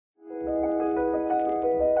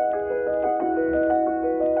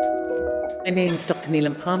My name is Dr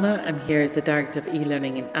Neelam Parmar. I'm here as the Director of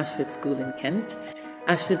eLearning in Ashford School in Kent.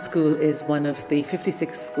 Ashford School is one of the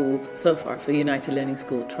 56 schools so far for United Learning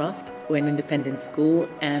School Trust. We're an independent school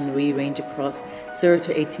and we range across 0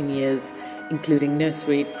 to 18 years, including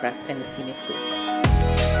nursery, prep and the senior school.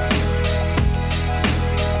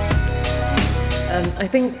 I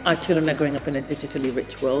think our children are growing up in a digitally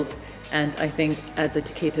rich world, and I think as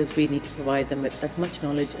educators we need to provide them with as much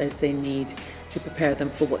knowledge as they need to prepare them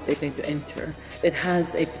for what they're going to enter. It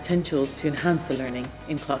has a potential to enhance the learning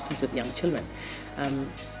in classrooms with young children,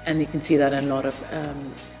 and you can see that in a lot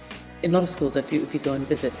of schools if you go and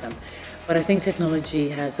visit them. But I think technology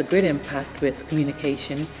has a great impact with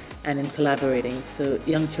communication and in collaborating, so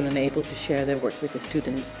young children are able to share their work with the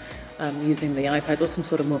students using the iPad or some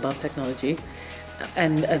sort of mobile technology,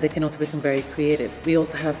 and they can also become very creative. We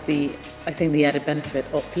also have the added benefit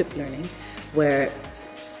of flipped learning, where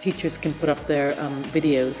teachers can put up their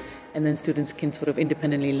videos and then students can sort of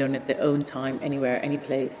independently learn at their own time, anywhere, any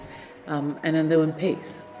place, and at their own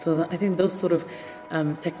pace. So I think those sort of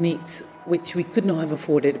techniques, which we could not have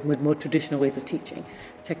afforded with more traditional ways of teaching,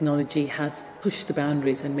 technology has pushed the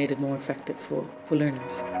boundaries and made it more effective for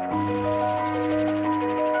learners.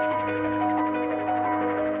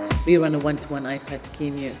 We run a one-to-one iPad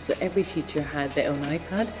scheme here, so every teacher had their own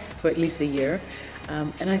iPad for at least a year.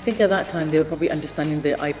 And I think at that time they were probably understanding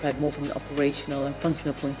the iPad more from an operational and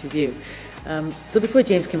functional point of view. So before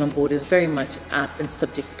James came on board, it was very much app and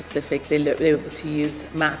subject specific. They were able to use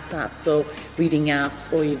maths apps or reading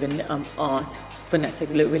apps or even art, phonetic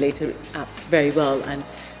related apps very well, and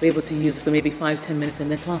were able to use it for maybe 5-10 minutes in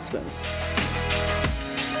their classrooms.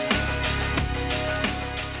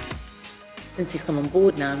 Since he's come on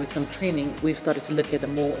board now with some training, we've started to look at a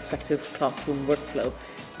more effective classroom workflow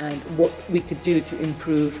and what we could do to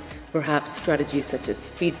improve perhaps strategies such as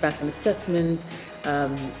feedback and assessment,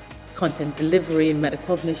 content delivery,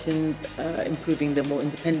 metacognition, improving the more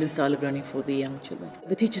independent style of learning for the young children.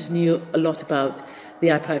 The teachers knew a lot about the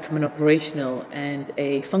iPad from an operational and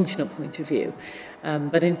a functional point of view.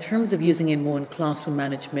 But in terms of using it more in classroom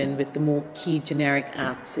management with the more key generic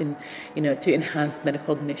apps to enhance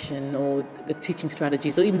metacognition or the teaching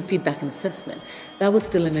strategies or even feedback and assessment, that was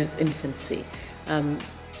still in its infancy.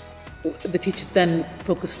 The teachers then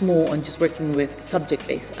focused more on just working with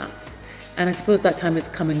subject-based apps. And I suppose that time has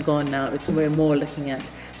come and gone now. We're more looking at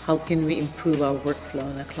how can we improve our workflow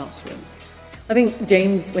in our classrooms. I think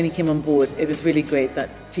James, when he came on board, it was really great that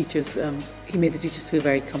he made the teachers feel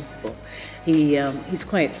very comfortable. He's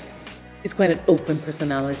quite an open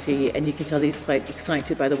personality, and you can tell he's quite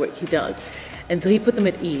excited by the work he does. And so he put them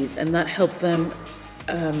at ease, and that helped them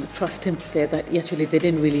trust him to say that actually they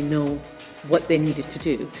didn't really know what they needed to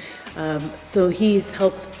do. So he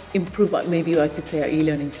helped improve, maybe I could say, our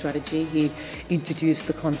e-learning strategy. He introduced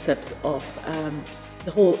the concepts of the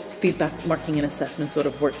whole feedback, marking and assessment sort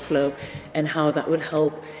of workflow, and how that would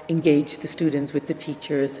help engage the students with the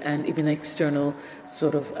teachers and even the external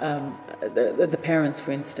sort of the parents,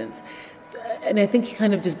 for instance. And I think he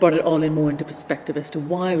kind of just brought it all in more into perspective as to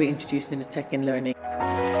why we introduced the tech in learning.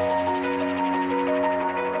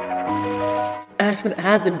 Ashford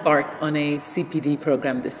has embarked on a CPD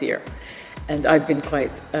program this year, and I've been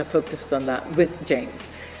quite focused on that with James.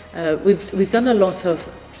 We've done a lot of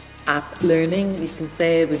app learning, we can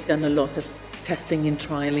say. We've done a lot of testing and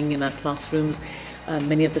trialing in our classrooms.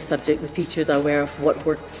 Many of the teachers are aware of what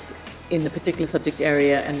works in a particular subject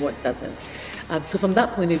area and what doesn't. So from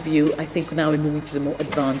that point of view, I think now we're moving to the more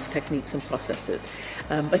advanced techniques and processes.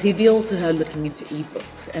 But he'd be also looking into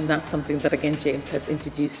ebooks, and that's something that, again, James has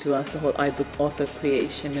introduced to us, the whole iBook author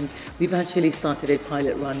creation. And we've actually started a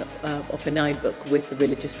pilot run of an iBook with the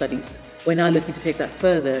religious studies. We're now looking to take that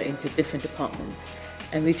further into different departments.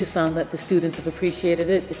 And we just found that the students have appreciated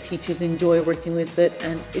it, the teachers enjoy working with it,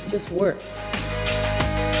 and it just works.